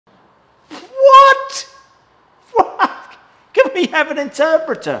we have an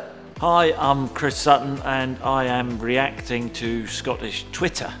interpreter? Hi, I'm Chris Sutton and I am reacting to Scottish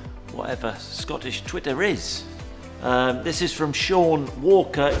Twitter, whatever Scottish Twitter is. This is from Sean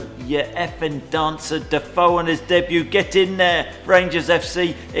Walker. You effing dancer, Defoe on his debut. Get in there, Rangers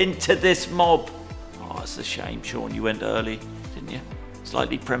FC, into this mob. Oh, it's a shame, Sean, you went early, didn't you?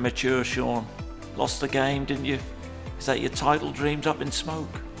 Slightly premature, Sean. Lost the game, didn't you? Is that your title dreams up in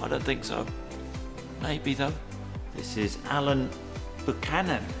smoke? I don't think so. Maybe though. This is Alan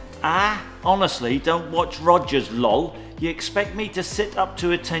Buchanan. Honestly, don't watch Rogers, lol. You expect me to sit up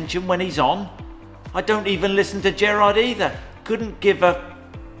to attention when he's on? I don't even listen to Gerrard either. Couldn't give a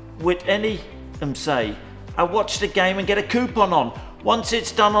with any say. I watch the game and get a coupon on. Once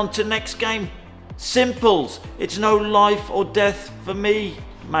it's done, on to next game. Simples. It's no life or death for me,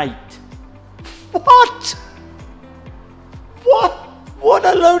 mate. What? What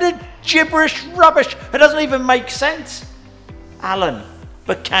a load of gibberish rubbish. It doesn't even make sense. Alan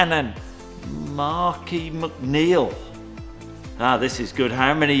Buchanan. Marky McNeil. This is good.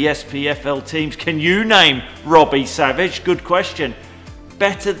 How many SPFL teams can you name, Robbie Savage? Good question.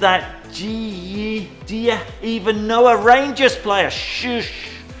 Better that do you even know a Rangers player? Shush.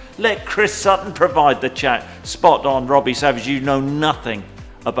 Let Chris Sutton provide the chat. Spot on, Robbie Savage. You know nothing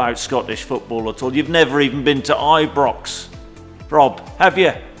about Scottish football at all. You've never even been to Ibrox. Rob, have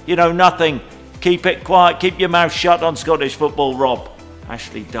you? You know nothing. Keep it quiet. Keep your mouth shut on Scottish football, Rob.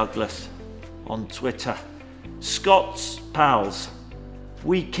 Ashley Douglas on Twitter. Scots pals.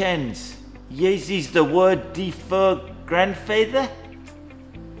 Weekends. Yeezy's the word defer grandfather?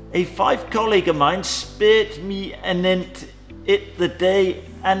 A five colleague of mine spared me and it the day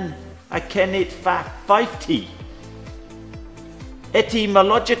and I ken it fa 50.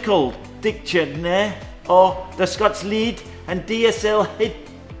 Etymological dictionary or the Scots lead and DSL hit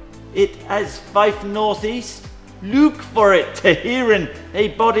it as 5 northeast. Look for it to hearing a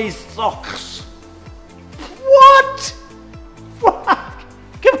body's socks. What?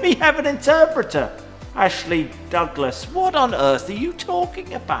 Can we have an interpreter? Ashley Douglas, what on earth are you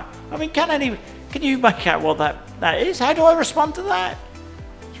talking about? I mean, can you make out what that is? How do I respond to that?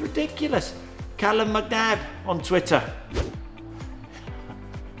 It's ridiculous. Callum McNabb on Twitter.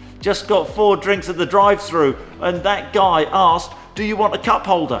 Just got 4 drinks at the drive-through and that guy asked, do you want a cup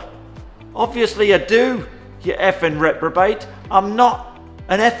holder? Obviously I do, you effing reprobate. I'm not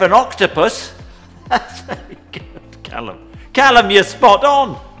an effing octopus. That's very good, Callum. Callum, you're spot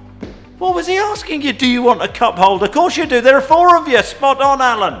on. What was he asking you? Do you want a cup holder? Of course you do. There are 4 of you. Spot on,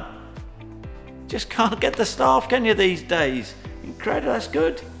 Alan. Just can't get the staff, can you, these days? Incredible. That's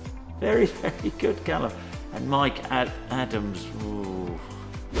good. Very, very good, Callum. And Mike Adams. Ooh.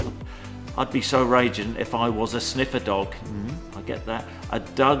 I'd be so raging if I was a sniffer dog. I get that. A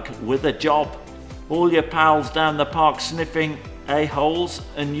Doug with a job. All your pals down the park sniffing a-holes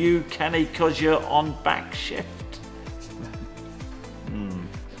and you canny cause you're on back shift.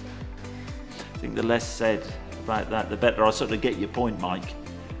 I think the less said about that, the better. I sort of get your point, Mike.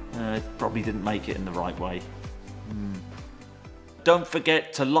 Probably didn't make it in the right way. Don't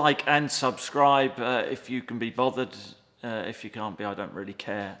forget to like and subscribe if you can be bothered. If you can't be, I don't really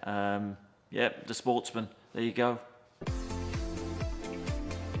care. Yep, the Sportsman. There you go.